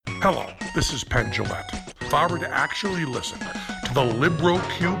Hello, this is Penn Jillette. If I were to actually listen to the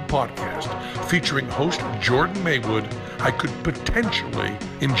LibroCube podcast featuring host Jordan Maywood, I could potentially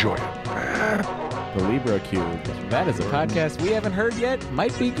enjoy it. The LibroCube. That is a podcast we haven't heard yet.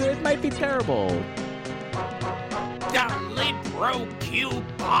 Might be good, might be terrible. The LibroCube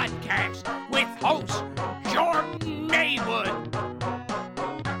podcast with host Jordan Maywood.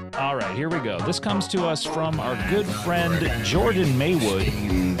 All right, here we go. This comes to us from our good friend Jordan Maywood.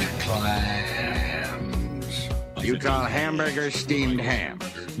 Steamed clams. You call hamburgers steamed ham?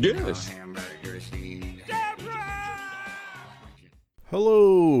 Yes.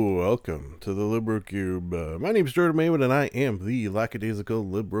 Hello, welcome to the LibroCube. My name is Jordan Maywood, and I am the lackadaisical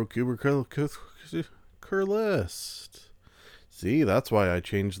LibroCubercurlist. See, that's why I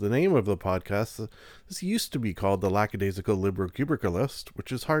changed the name of the podcast. This used to be called the lackadaisical LibroCubercurlist,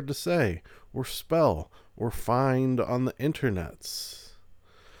 which is hard to say, or spell, or find on the internets.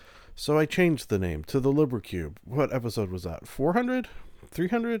 So I changed the name to the LibroCube. What episode was that? 400?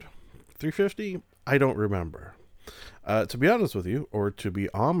 300? 350? I don't remember. To be honest with you, or to be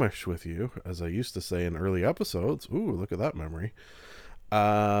Amish with you, as I used to say in early episodes. Ooh, look at that memory.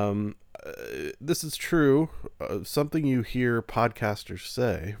 This is true. Something you hear podcasters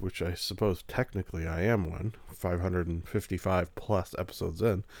say, which I suppose technically I am one, 555 plus episodes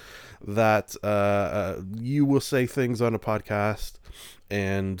in, that you will say things on a podcast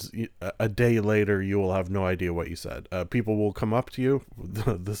and a day later you will have no idea what you said. People will come up to you.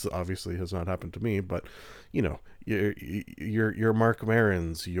 This obviously has not happened to me, but you know, your Mark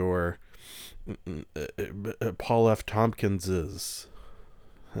Marons, your Paul F. Tompkinses.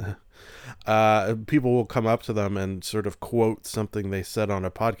 People will come up to them and sort of quote something they said on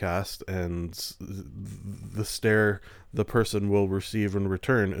a podcast, and the stare the person will receive in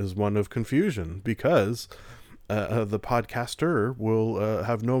return is one of confusion, because the podcaster will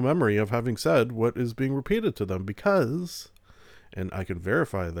have no memory of having said what is being repeated to them, because, and I can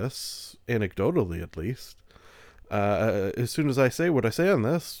verify this anecdotally at least, as soon as I say what I say on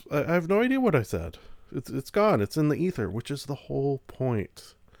this, I have no idea what I said. It's gone. It's in the ether, which is the whole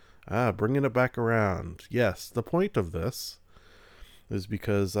point. Bringing it back around. Yes, the point of this is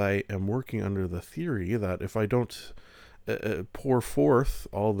because I am working under the theory that if I don't pour forth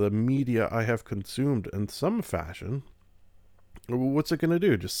all the media I have consumed in some fashion, what's it going to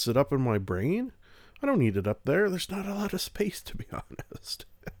do? Just sit up in my brain? I don't need it up there. There's not a lot of space, to be honest.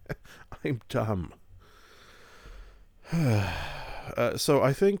 I'm dumb. So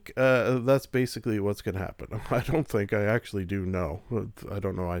I think that's basically what's going to happen. I don't think I actually do know. I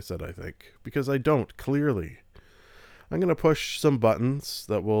don't know why I said I think, because I don't, clearly. I'm going to push some buttons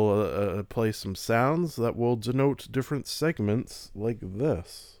that will play some sounds that will denote different segments like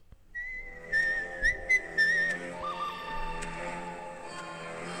this.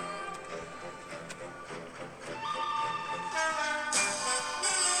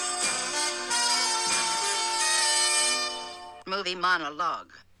 Movie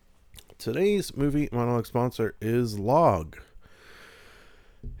monologue. Today's movie monologue sponsor is Log.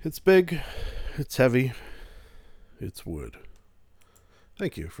 It's big, it's heavy, it's wood.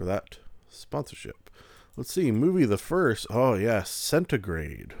 Thank you for that sponsorship. Let's see, movie the first. Oh yes,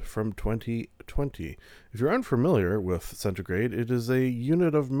 Centigrade from 2020. If you're unfamiliar with centigrade, it is a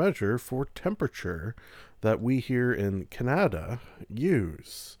unit of measure for temperature that we here in Canada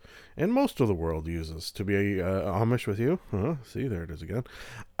use. And most of the world uses, to be Amish with you. See, there it is again.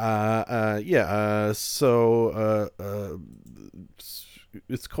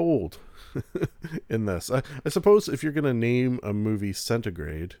 It's cold in this. I suppose if you're going to name a movie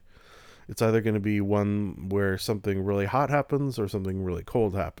Centigrade, it's either going to be one where something really hot happens or something really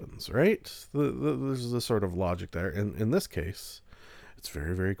cold happens, right? There's this sort of logic there. And in this case, it's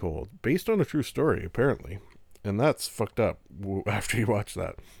very, very cold. Based on a true story, apparently. And that's fucked up after you watch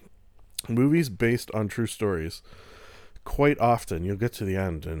that. Movies based on true stories, quite often you'll get to the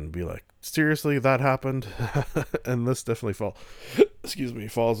end and be like, seriously, that happened? And this definitely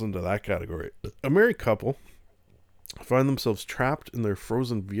falls into that category. A married couple find themselves trapped in their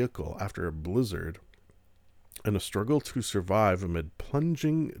frozen vehicle after a blizzard and a struggle to survive amid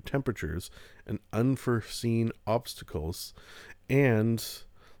plunging temperatures and unforeseen obstacles. And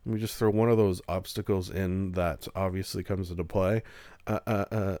let me just throw one of those obstacles in that obviously comes into play.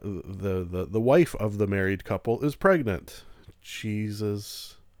 The wife of the married couple is pregnant.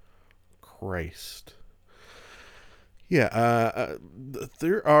 Jesus Christ. Yeah,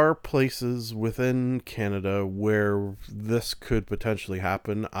 there are places within Canada where this could potentially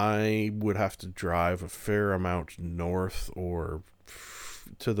happen. I would have to drive a fair amount north or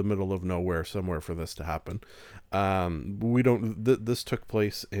to the middle of nowhere somewhere for this to happen. We don't. This took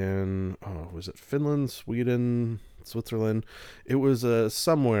place in was it Finland, Sweden, Switzerland? It was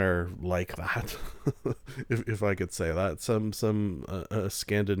somewhere like that, if I could say that. Some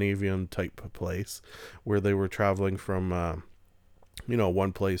Scandinavian type place where they were traveling from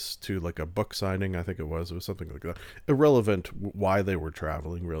one place to like a book signing. I think it was something like that. Irrelevant why they were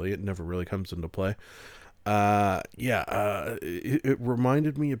traveling, really. It never really comes into play. It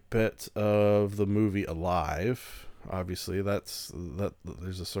reminded me a bit of the movie Alive. Obviously, that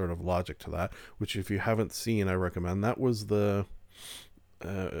there's a sort of logic to that, which if you haven't seen, I recommend. That was the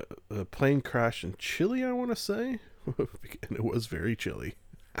plane crash in Chile, I want to say, and it was very chilly.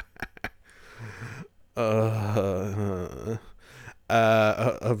 Of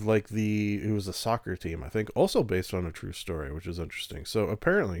like it was a soccer team, I think, also based on a true story, which is interesting. So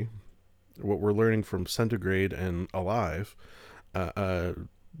apparently, what we're learning from Centigrade and Alive,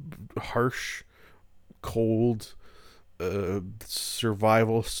 harsh, cold,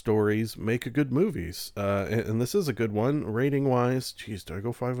 survival stories make a good movies. And this is a good one. Rating wise, geez, do I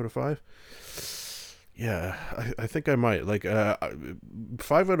go 5 out of 5? Yeah, I think I might. Like 5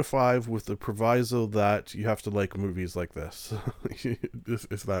 out of 5 with the proviso that you have to like movies like this.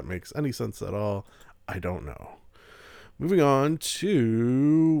 If that makes any sense at all, I don't know. Moving on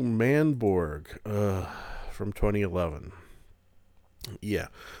to Manborg from 2011. Yeah.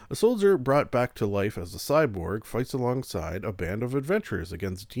 A soldier brought back to life as a cyborg fights alongside a band of adventurers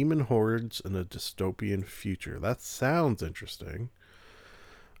against demon hordes in a dystopian future. That sounds interesting.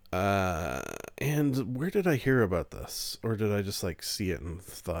 And where did I hear about this? Or did I just like see it and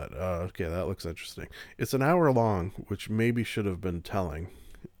thought, oh, okay, that looks interesting. It's an hour long, which maybe should have been telling.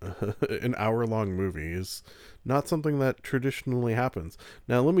 An hour-long movie is not something that traditionally happens.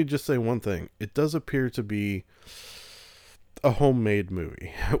 Now, let me just say one thing. It does appear to be a homemade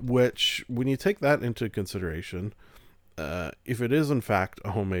movie, which, when you take that into consideration, if it is in fact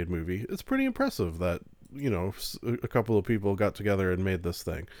a homemade movie, it's pretty impressive that, a couple of people got together and made this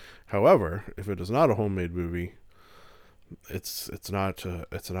thing. However, if it is not a homemade movie, it's not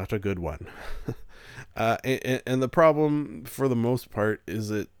a good one. And the problem, for the most part,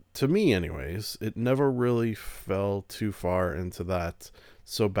 is to me anyways, it never really fell too far into that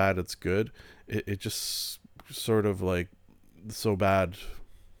so bad it's good. It just sort of like so bad.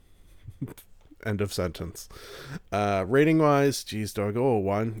 End of sentence. Rating wise, geez, do I go a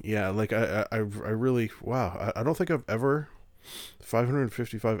 1? Yeah, like I really, wow. I don't think I've ever,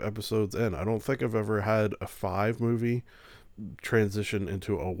 555 episodes in, I don't think I've ever had a 5 movie transition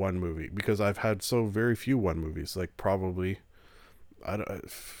into a 1 movie, because I've had so very few 1 movies. Like probably, I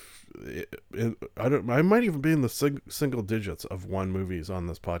might even be in the single digits of 1 movies on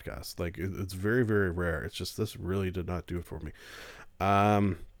this podcast. Like it's very, very rare. It's just this really did not do it for me.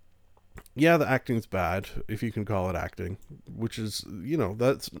 Yeah, the acting's bad, if you can call it acting, which is,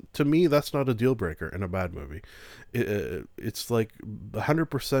 that's, to me, that's not a deal breaker in a bad movie. It's like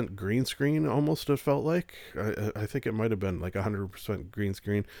 100% green screen, almost, it felt like. I think it might have been like 100% green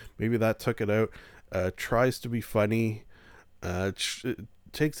screen. Maybe that took it out. Tries to be funny. It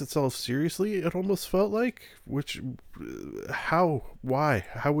takes itself seriously, it almost felt like, which, why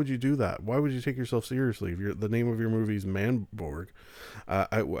would you do that? Why would you take yourself seriously if the name of your movie is Manborg?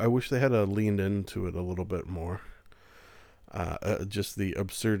 I wish they had leaned into it a little bit more. Just the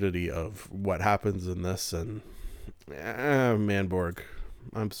absurdity of what happens in this, and Manborg,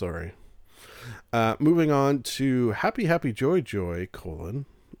 I'm sorry. Moving on to Happy Happy Joy Joy,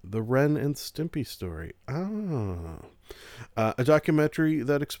 the Ren and Stimpy story. A documentary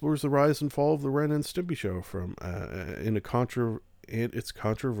that explores the rise and fall of the Ren and Stimpy show from it's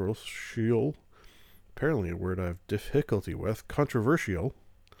controversial, apparently a word I have difficulty with, controversial,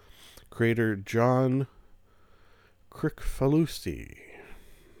 creator John Kricfalusi,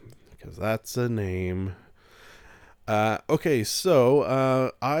 because that's a name. Okay,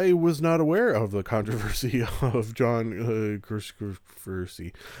 so I was not aware of the controversy of John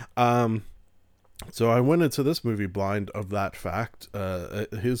Kricfalusi. So I went into this movie blind of that fact,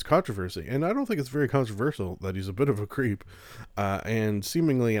 his controversy. And I don't think it's very controversial that he's a bit of a creep, and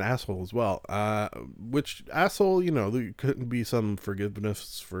seemingly an asshole as well. Which, asshole, there couldn't be some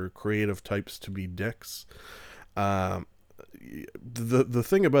forgiveness for creative types to be dicks. The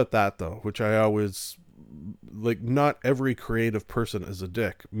thing about that, though, which I always, like, not every creative person is a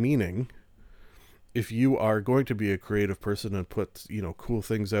dick, meaning, if you are going to be a creative person and put, cool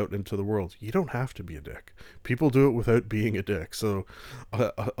things out into the world, you don't have to be a dick. People do it without being a dick. So,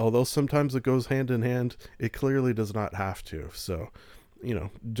 although sometimes it goes hand in hand, it clearly does not have to. So,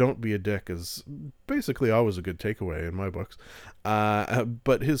 don't be a dick is basically always a good takeaway in my books.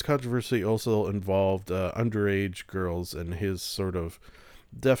 But his controversy also involved underage girls, and his sort of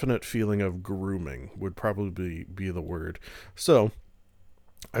definite feeling of grooming would probably be the word. So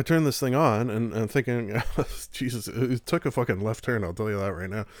I turned this thing on and thinking, Jesus, it took a fucking left turn, I'll tell you that right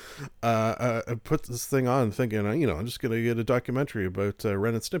now. I put this thing on thinking, I'm just going to get a documentary about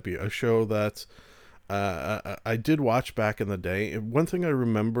Ren and Stimpy, a show that I did watch back in the day. One thing I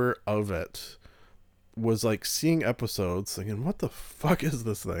remember of it was like seeing episodes thinking, what the fuck is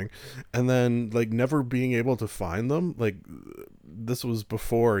this thing? And then like never being able to find them. Like this was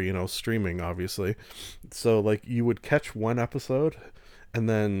before, streaming, obviously. So like you would catch one episode and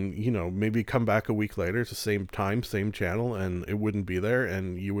then, maybe come back a week later to same time, same channel, and it wouldn't be there,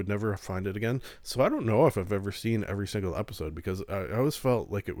 and you would never find it again. So I don't know if I've ever seen every single episode, because I always felt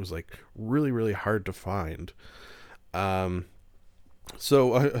like it was like really, really hard to find.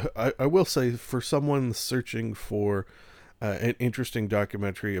 So I will say, for someone searching for an interesting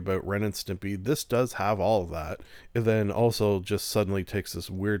documentary about Ren and Stimpy, this does have all of that. And then also just suddenly takes this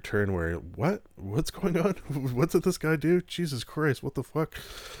weird turn where, what's going on? What did this guy do? Jesus Christ, what the fuck?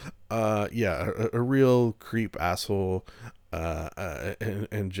 Yeah, a real creep asshole,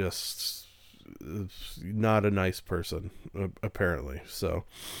 and just not a nice person, apparently. So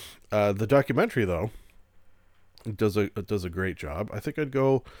the documentary, though, does a great job. I think I'd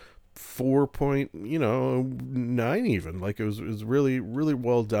go 4.9 even. Like it was really, really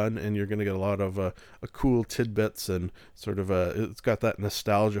well done, and you're gonna get a lot of a cool tidbits, and sort of it's got that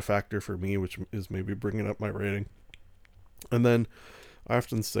nostalgia factor for me, which is maybe bringing up my rating. And then I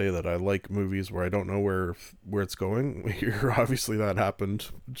often say that I like movies where I don't know where it's going. Here, obviously, that happened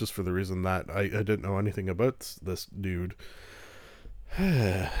just for the reason that I didn't know anything about this dude.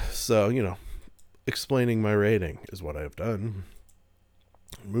 So, explaining my rating is what I have done.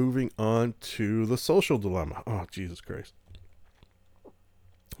 Moving on to The Social Dilemma. Oh, Jesus Christ.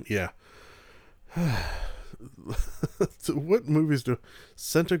 Yeah. So what movies do...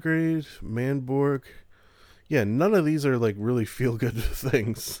 Centigrade, Manborg... Yeah, none of these are, like, really feel-good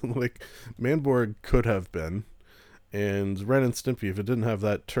things. Like, Manborg could have been. And Ren and Stimpy, if it didn't have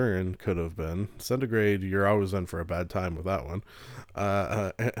that turn, could have been. Centigrade, you're always in for a bad time with that one.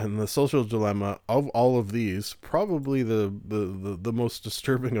 And The Social Dilemma, of all of these, probably the most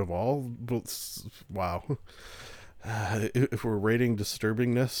disturbing of all. Wow. If we're rating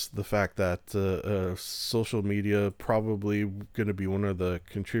disturbingness, the fact that social media probably going to be one of the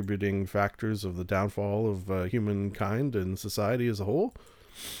contributing factors of the downfall of humankind and society as a whole,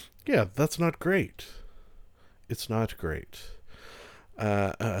 yeah, that's not great. It's not great.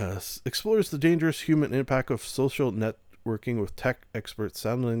 Explores the dangerous human impact of social networking, with tech experts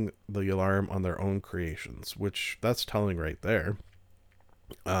sounding the alarm on their own creations, which that's telling right there.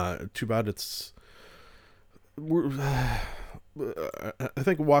 Too bad I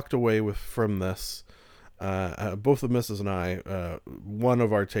think walked away from this. Both the missus and I, one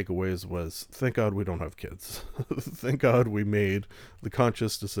of our takeaways was, thank God we don't have kids. Thank God we made the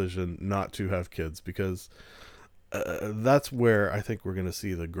conscious decision not to have kids, because that's where I think we're going to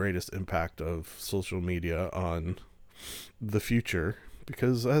see the greatest impact of social media on the future.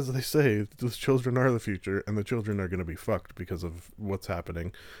 Because, as they say, the children are the future, and the children are going to be fucked because of what's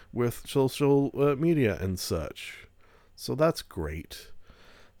happening with social media and such. So that's great.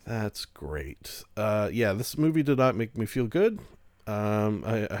 That's great. Yeah, this movie did not make me feel good.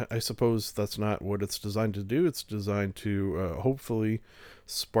 I suppose that's not what it's designed to do. It's designed to hopefully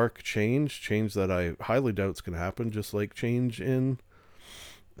spark change that I highly doubt is going to happen, just like change in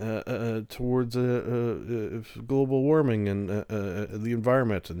towards global warming and the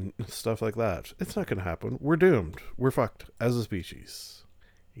environment and stuff like that. It's not going to happen. We're doomed. We're fucked as a species.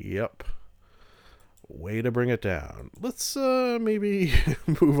 Yep. Way to bring it down. Let's maybe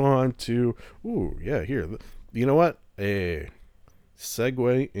move on to... Ooh, yeah, here. You know what? A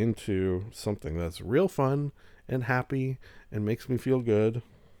segue into something that's real fun and happy and makes me feel good.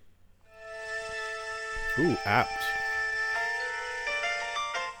 Ooh, apt.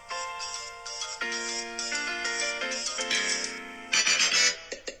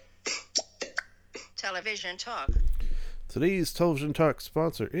 Television Talk. Today's Television Talk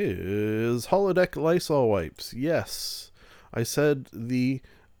sponsor is Holodeck Lysol Wipes. Yes, I said the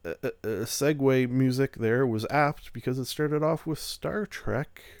segue music there was apt because it started off with Star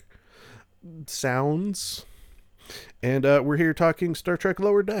Trek sounds. And we're here talking Star Trek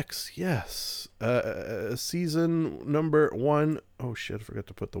Lower Decks. Yes. Season number 1. Oh shit, I forgot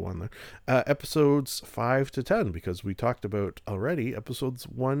to put the 1 there. Episodes 5 to 10, because we talked about already episodes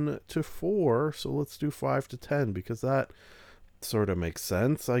 1 to 4. So let's do 5 to 10, because that sort of makes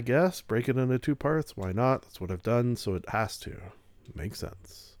sense, I guess. Break it into 2 parts. Why not? That's what I've done, so it has to make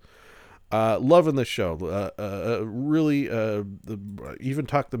sense. Loving the show. Really, even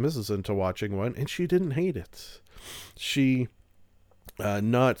talked the missus into watching one, and she didn't hate it. She,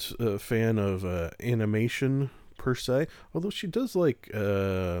 not a fan of animation per se, although she does like,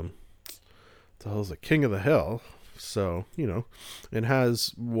 the hell's it, King of the Hill. So, and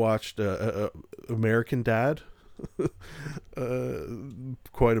has watched American Dad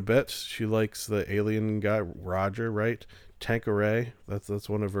quite a bit. She likes the alien guy, Roger, right? Tanqueray. That's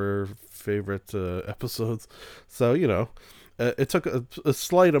one of her favorite episodes. So, it took a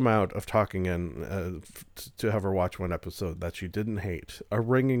slight amount of talking in to have her watch one episode that she didn't hate. A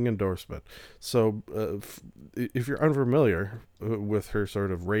ringing endorsement. So, if you're unfamiliar with her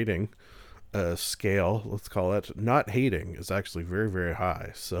sort of rating scale, let's call it, not hating is actually very, very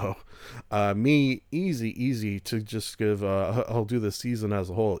high. So me, easy to just give I'll do the season as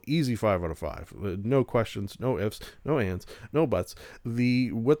a whole, easy 5 out of 5. No questions, no ifs, no ands, no buts.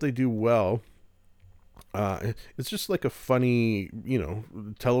 What they do well, it's just like a funny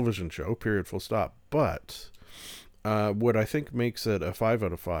television show, period, full stop. But what I think makes it a 5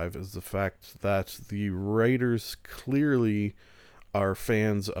 out of 5 is the fact that the writers clearly are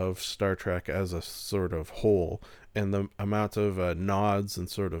fans of Star Trek as a sort of whole, and the amount of nods and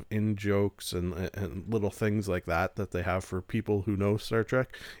sort of in-jokes and little things like that they have for people who know Star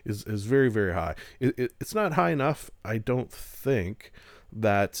Trek is very, very high. It's not high enough, I don't think,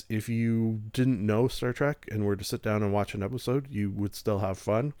 that if you didn't know Star Trek and were to sit down and watch an episode, you would still have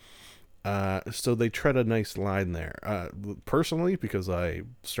fun. So they tread a nice line there. Personally, because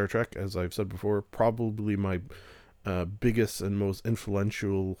Star Trek, as I've said before, probably my biggest and most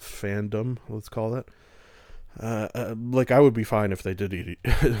influential fandom, let's call it. Like, I would be fine if they did it,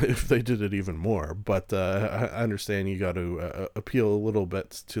 if they did it even more, but I understand you got to appeal a little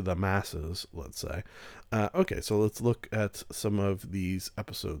bit to the masses, let's say. Okay, so let's look at some of these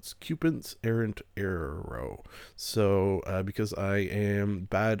episodes. Cupid's Errant Arrow. So, because I am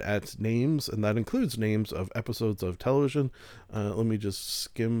bad at names, and that includes names of episodes of television, let me just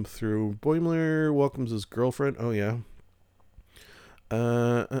skim through. Boimler welcomes his girlfriend. Oh, yeah.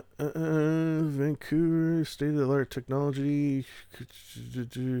 Vancouver, state-of-the-art technology,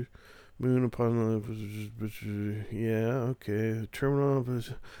 moon upon the, yeah, okay, terminal, but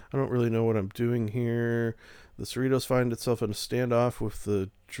I don't really know what I'm doing here. The Cerritos find itself in a standoff with the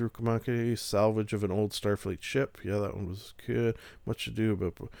Drukamake, salvage of an old Starfleet ship. Yeah, that one was good. Much to do,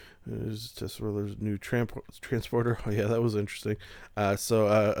 but there's a new transporter. Oh, yeah, that was interesting. So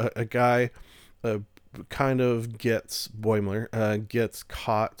a guy kind of gets Boimler, gets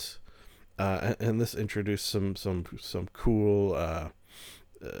caught, and this introduced some cool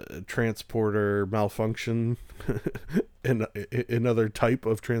transporter malfunction, and another type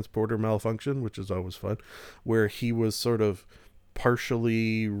of transporter malfunction, which is always fun, where he was sort of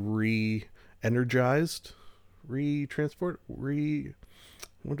partially re-energized, what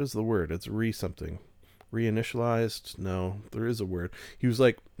is the word? It's something. Reinitialized? No, there is a word. He was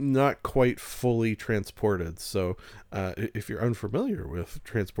like not quite fully transported. So if you're unfamiliar with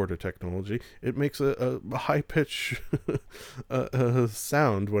transporter technology, it makes a high pitch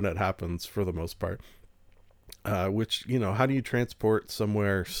sound when it happens for the most part. Which, how do you transport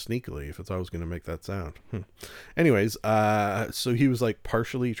somewhere sneakily if it's always going to make that sound? Anyways, so he was like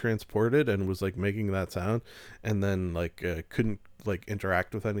partially transported and was like making that sound, and then like couldn't like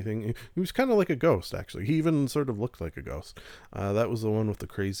interact with anything. He was kind of like a ghost, actually. He even sort of looked like a ghost. That was the one with the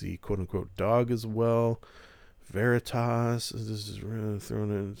crazy quote-unquote dog as well. Veritas, this is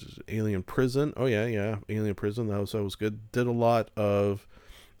thrown in Alien Prison. Oh yeah, Alien Prison, that was good. Did a lot of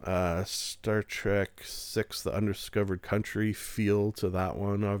Star Trek 6, The Undiscovered Country feel to that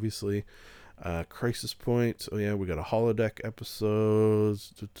one, obviously. Crisis Point. Oh yeah, we got a holodeck episode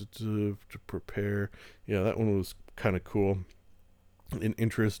to prepare. Yeah, that one was kind of cool. And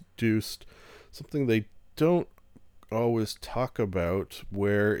introduced something they don't always talk about,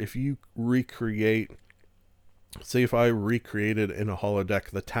 where if you recreate, say if I recreated in a holodeck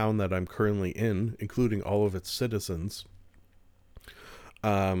the town that I'm currently in, including all of its citizens,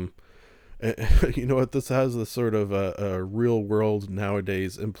 you know what, this has the sort of a real world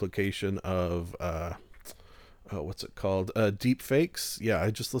nowadays implication of what's it called, deep fakes. Yeah,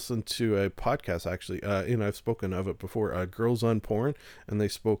 I just listened to a podcast actually, and I've spoken of it before, Girls on Porn, and they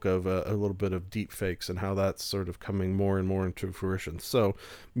spoke of a little bit of deep fakes and how that's sort of coming more and more into fruition. So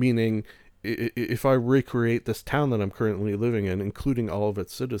meaning, if I recreate this town that I'm currently living in, including all of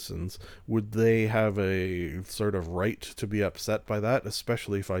its citizens, would they have a sort of right to be upset by that,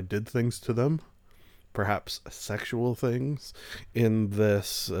 especially if I did things to them? perhaps sexual things in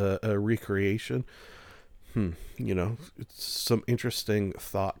this recreation. It's some interesting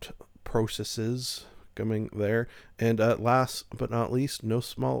thought processes coming there. And last but not least, no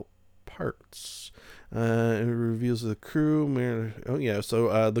small parts. It reveals the crew.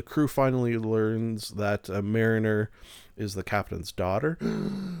 The crew finally learns that Mariner is the captain's daughter.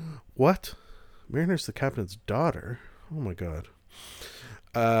 What? Mariner's the captain's daughter? Oh my god.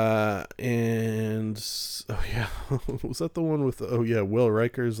 Was that the one with Will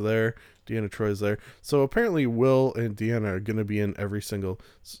Riker's there, Deanna Troy's there. So apparently Will and Deanna are going to be in every single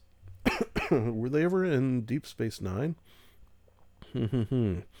were they ever in Deep Space Nine?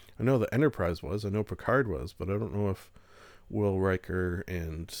 I know the Enterprise was, I know Picard was, but I don't know if Will Riker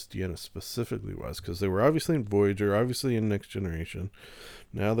and Deanna specifically was, because they were obviously in Voyager, obviously in Next Generation.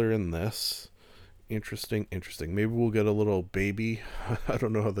 Now they're in this. Interesting. Maybe we'll get a little baby. I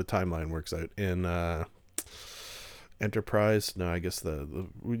don't know how the timeline works out in Enterprise. No, I guess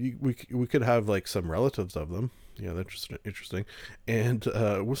we could have like some relatives of them. Yeah, that's interesting. And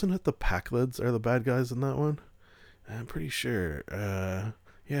wasn't it the Pakleds are the bad guys in that one? I'm pretty sure.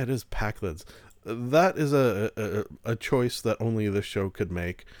 Yeah, it is Pakleds. That is a choice that only the show could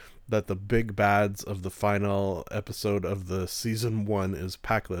make. That the big bads of the final episode of the season 1 is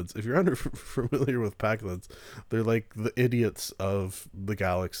Pakleds. If you're familiar with Pakleds, they're like the idiots of the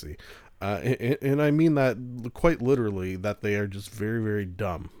galaxy. And I mean that quite literally, that they are just very, very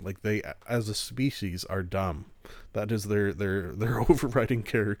dumb. Like, they, as a species, are dumb. That is their overriding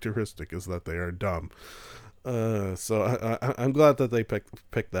characteristic, is that they are dumb. So I'm glad that they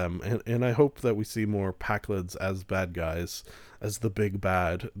picked them, and I hope that we see more Pakleds as bad guys, as the big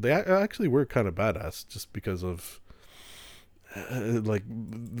bad. They actually were kind of badass, just because of like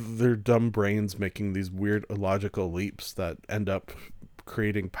their dumb brains making these weird illogical leaps that end up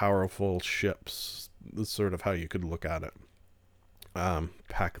creating powerful ships. That's sort of how you could look at it.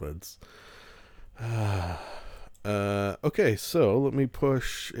 Pakleds. Okay, so let me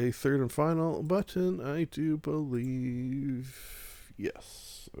push a third and final button. I do believe,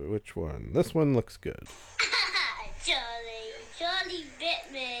 yes. Which one? This one looks good. Charlie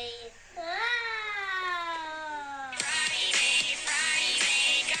bit me.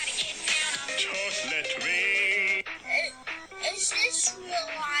 Friday, gotta get down on just let me. Is this real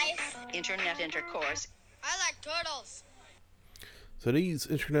life? Internet intercourse. I like turtles. Today's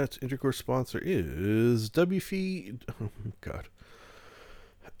Internet Intercourse sponsor is WFeed. Oh, God.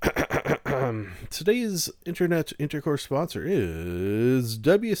 Today's Internet Intercourse sponsor is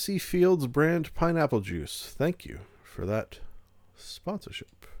WC Fields brand pineapple juice. Thank you for that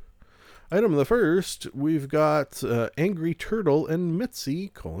sponsorship. Item the first, we've got Angry Turtle and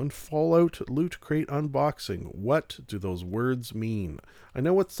Mitzee, Fallout Loot Crate Unboxing. What do those words mean? I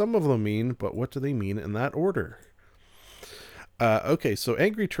know what some of them mean, but what do they mean in that order? Okay, so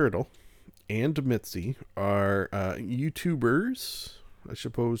Angry Turtle and Mitzee are YouTubers, I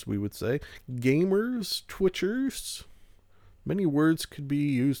suppose we would say, gamers, Twitchers, many words could be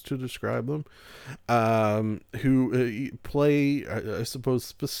used to describe them, who play, I suppose,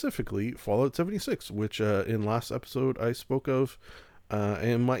 specifically Fallout 76, which in last episode I spoke of,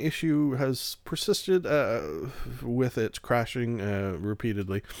 and my issue has persisted with it crashing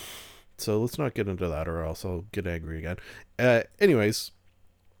repeatedly. So let's not get into that, or else I'll get angry again. Anyways,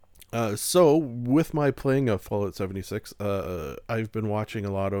 so with my playing of Fallout 76, I've been watching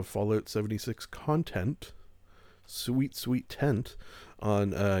a lot of Fallout 76 content, sweet tent,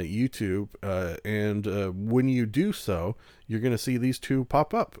 on YouTube, and when you do so, you're going to see these two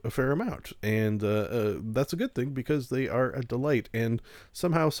pop up a fair amount, and that's a good thing, because they are a delight, and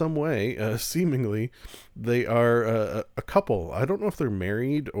somehow, some way, seemingly, they are a couple. I don't know if they're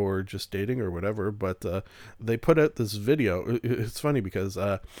married or just dating or whatever, but they put out this video. It's funny because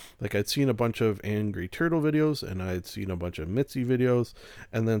like, I'd seen a bunch of Angry Turtle videos, and I'd seen a bunch of Mitzee videos,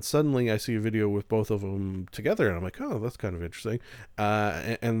 and then suddenly I see a video with both of them together, and I'm like, oh, that's kind of interesting.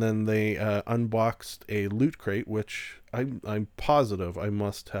 And then they unboxed a loot crate, which I'm positive I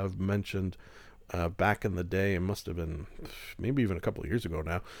must have mentioned back in the day. It must have been maybe even a couple of years ago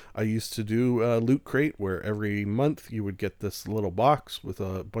now. I used to do Loot Crate, where every month you would get this little box with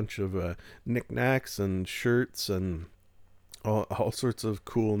a bunch of knickknacks and shirts and all sorts of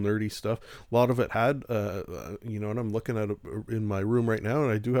cool nerdy stuff. A lot of it had, and I'm looking at it in my room right now,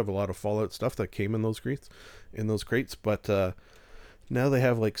 and I do have a lot of Fallout stuff that came in those crates, but now they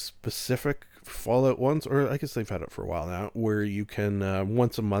have like specific Fallout ones, or I guess they've had it for a while now, where you can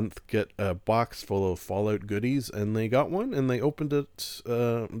once a month get a box full of Fallout goodies, and they got one, and they opened it,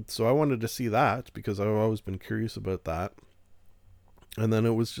 so I wanted to see that, because I've always been curious about that. And then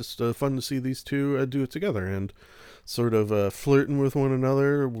it was just fun to see these two do it together, and sort of flirting with one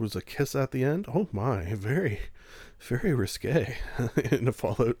another. Was a kiss at the end. Oh my, very, very risque in a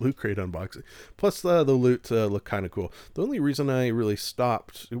Fallout Loot Crate unboxing. Plus the loot looked kind of cool. The only reason I really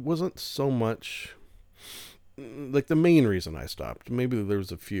stopped, it wasn't so much... like the main reason I stopped, maybe there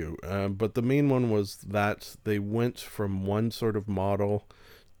was a few, but the main one was that they went from one sort of model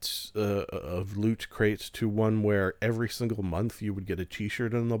of Loot Crate to one where every single month you would get a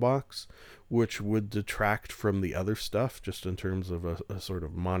t-shirt in the box, which would detract from the other stuff just in terms of a sort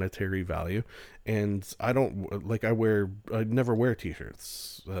of monetary value. And I don't like, I never wear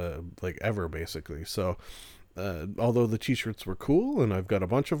t-shirts like ever, basically. So although the t-shirts were cool and I've got a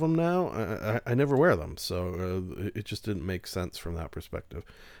bunch of them now, I never wear them, so it just didn't make sense from that perspective.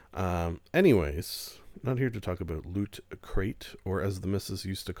 Anyways, not here to talk about Loot Crate, or as the missus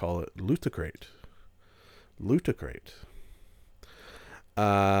used to call it, Loot-a-crate. Loot-a-crate.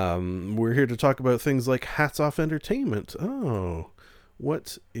 We're here to talk about things like Hats Off Entertainment. Oh,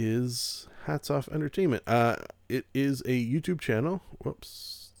 what is Hats Off Entertainment? It is a YouTube channel.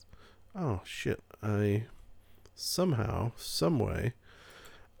 Whoops. Oh, shit. Somehow, some way,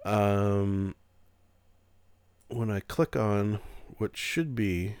 when I click on what should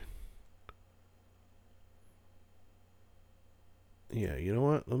be, yeah, you know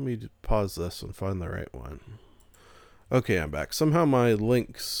what? Let me pause this and find the right one. Okay, I'm back. Somehow my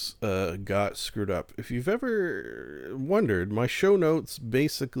links got screwed up. If you've ever wondered, my show notes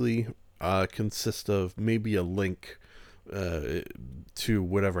basically consist of maybe a link to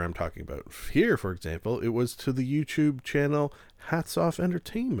whatever I'm talking about. Here, for example, it was to the YouTube channel Hats Off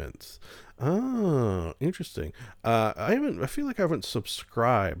Entertainment. Oh, interesting. I feel like I haven't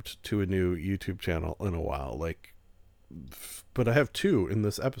subscribed to a new YouTube channel in a while, but I have two in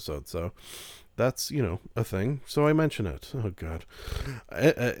this episode, so that's, a thing. So I mention it. Oh God.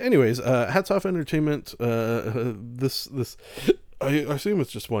 Anyways, Hats Off Entertainment. This I assume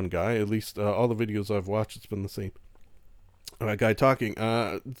it's just one guy. At least all the videos I've watched, it's been the same guy talking,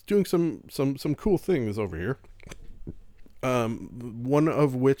 doing some cool things over here. One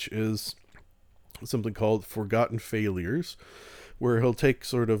of which is something called Forgotten Failures, where he'll take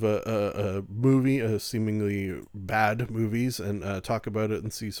sort of a movie, seemingly bad movies, and talk about it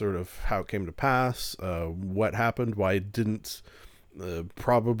and see sort of how it came to pass, what happened, why it didn't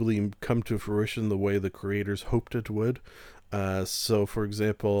probably come to fruition the way the creators hoped it would. So for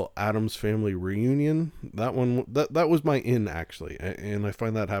example, Addams Family Reunion, that one, that was my actually, and I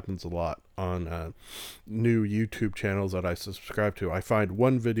find that happens a lot on new YouTube channels that I subscribe to. I find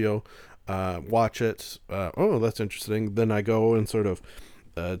one video, watch it, oh, that's interesting, then I go and sort of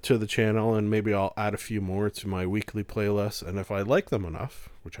to the channel, and maybe I'll add a few more to my weekly playlist, and if I like them enough,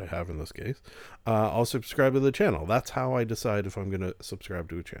 which I have in this case, I'll subscribe to the channel. That's how I decide if I'm going to subscribe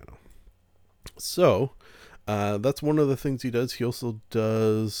to a channel. So that's one of the things he does. He also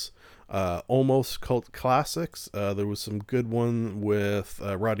does almost cult classics. There was some good one with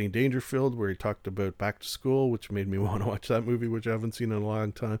Rodney Dangerfield where he talked about Back to School, which made me want to watch that movie, which I haven't seen in a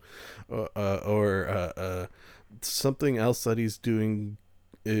long time. Or something else that he's doing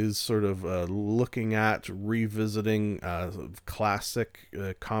is sort of looking at revisiting classic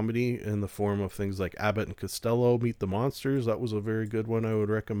comedy in the form of things like Abbott and Costello Meet the Monsters. That was a very good one I would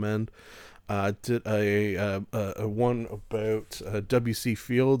recommend. Did a one about W.C.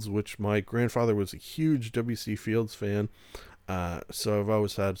 Fields, which my grandfather was a huge W.C. Fields fan, so I've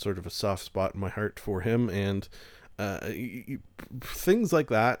always had sort of a soft spot in my heart for him, and things like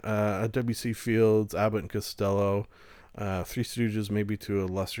that, W.C. Fields, Abbott and Costello, Three Stooges maybe to a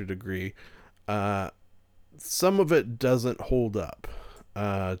lesser degree. Some of it doesn't hold up,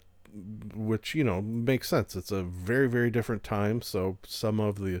 which, makes sense. It's a very, very different time, so some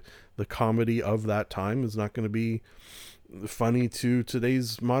of the comedy of that time is not going to be funny to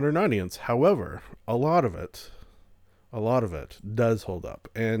today's modern audience. However, a lot of it does hold up,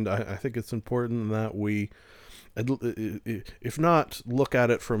 and I think it's important that we, if not look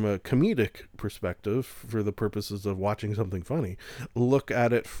at it from a comedic perspective for the purposes of watching something funny, look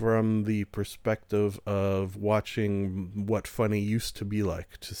at it from the perspective of watching what funny used to be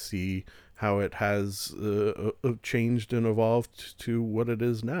like, to see how it has changed and evolved to what it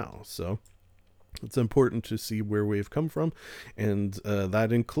is now. So it's important to see where we've come from, and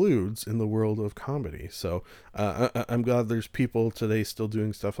that includes in the world of comedy. So I'm glad there's people today still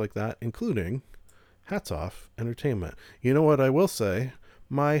doing stuff like that, including Hats Off Entertainment. You know what I will say?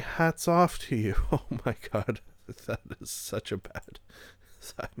 My hats off to you. Oh my God, that is such a bad,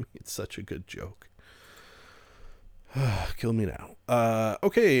 it's such a good joke. Kill me now.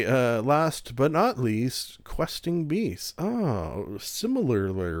 Okay, last but not least, questing beasts. Oh,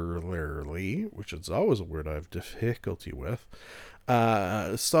 similarly, which is always a word I have difficulty with,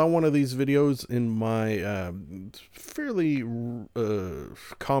 saw one of these videos in my fairly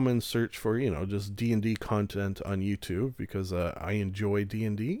common search for, just D&D content on YouTube, because I enjoy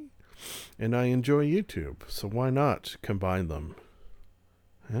D&D and I enjoy YouTube, so why not combine them?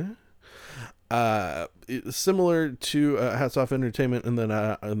 Huh? Similar to Hats Off Entertainment, and then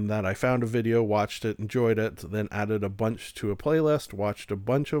that I found a video, watched it, enjoyed it, then added a bunch to a playlist, watched a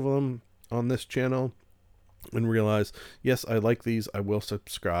bunch of them on this channel, and realized, yes, I like these, I will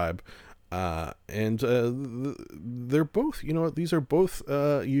subscribe. And they're both, these are both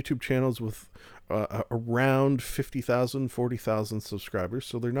YouTube channels with around 50,000, 40,000 subscribers,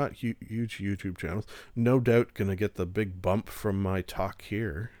 so they're not huge YouTube channels. No doubt gonna get the big bump from my talk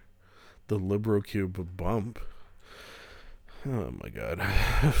here. The LibroCube bump. Oh my god.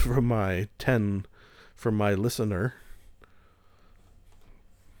 from my listener.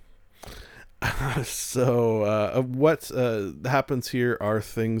 So what happens here are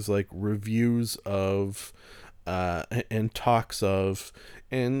things like reviews of and talks of,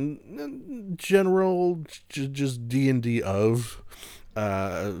 and general just D&D of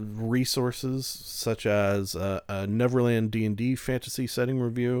resources, such as a Neverland D&D fantasy setting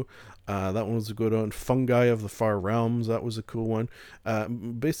review. That one was a good one. Fungi of the Far Realms, that was a cool one.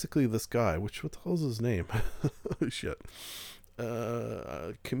 Basically this guy, what the hell is his name? Shit.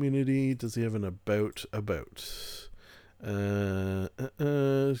 Community, does he have an about?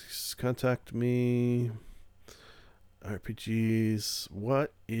 Contact me. RPGs,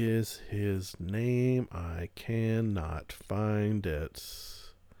 what is his name? I cannot find it.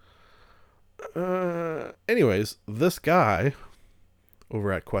 Anyways, this guy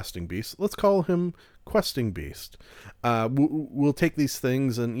over at Questing Beast, let's call him Questing Beast. We'll take these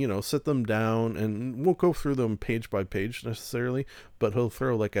things and, sit them down, and won't go through them page by page necessarily, but he'll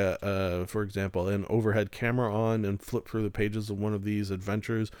throw like for example, an overhead camera on and flip through the pages of one of these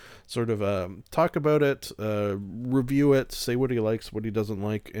adventures, sort of talk about it, review it, say what he likes, what he doesn't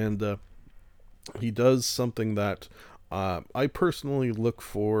like, and he does something that I personally look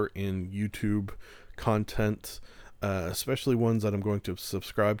for in YouTube content, especially ones that I'm going to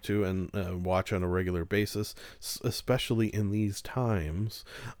subscribe to and watch on a regular basis, especially in these times.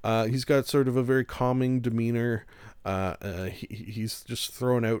 He's got sort of a very calming demeanor. He's just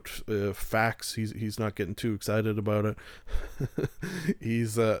throwing out facts. He's not getting too excited about it.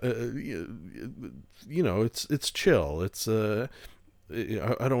 He's it's chill. It's I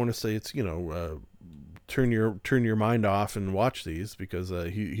don't want to say it's turn your mind off and watch these, because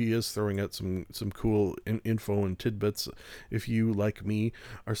he is throwing out some cool info and tidbits. If you, like me,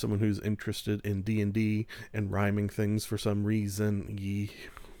 are someone who's interested in D&D and rhyming things for some reason,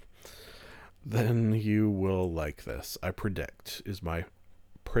 then you will like this. I predict, is my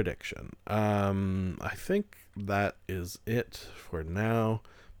prediction. I think that is it for now,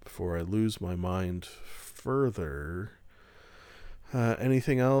 before I lose my mind further.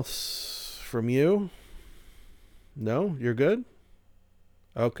 Anything else from you? No? You're good?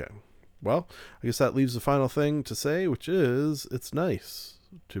 Okay. Well, I guess that leaves the final thing to say, which is, it's nice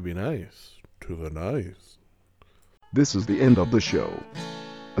to be nice to the nice. This is the end of the show.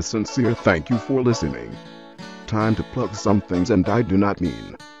 A sincere thank you for listening. Time to plug some things, and I do not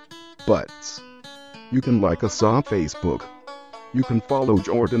mean butts. You can like us on Facebook. You can follow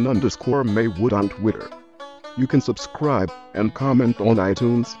Jordan_Maywood on Twitter. You can subscribe and comment on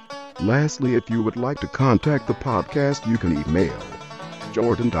iTunes. Lastly, if you would like to contact the podcast, you can email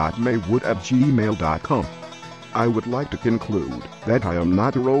jordan.maywood@gmail.com. I would like to conclude that I am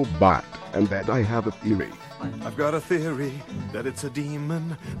not a robot, and that I have a theory. I've got a theory that it's a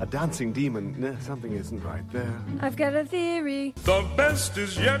demon, a dancing demon. Nah, something isn't right there. I've got a theory. The best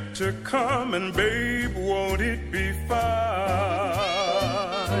is yet to come, and babe, won't it be fine?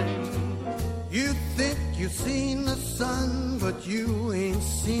 You think you've seen the sun, but you ain't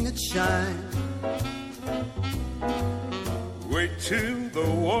seen it shine. Wait till the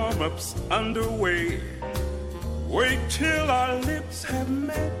warm-up's underway. Wait till our lips have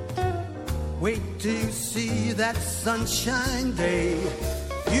met. Wait till you see that sunshine day.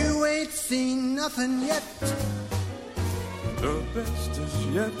 You ain't seen nothing yet. The best is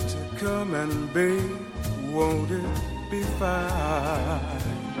yet to come, and babe, won't it be fine?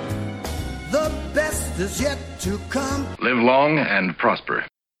 The best is yet to come. Live long and prosper.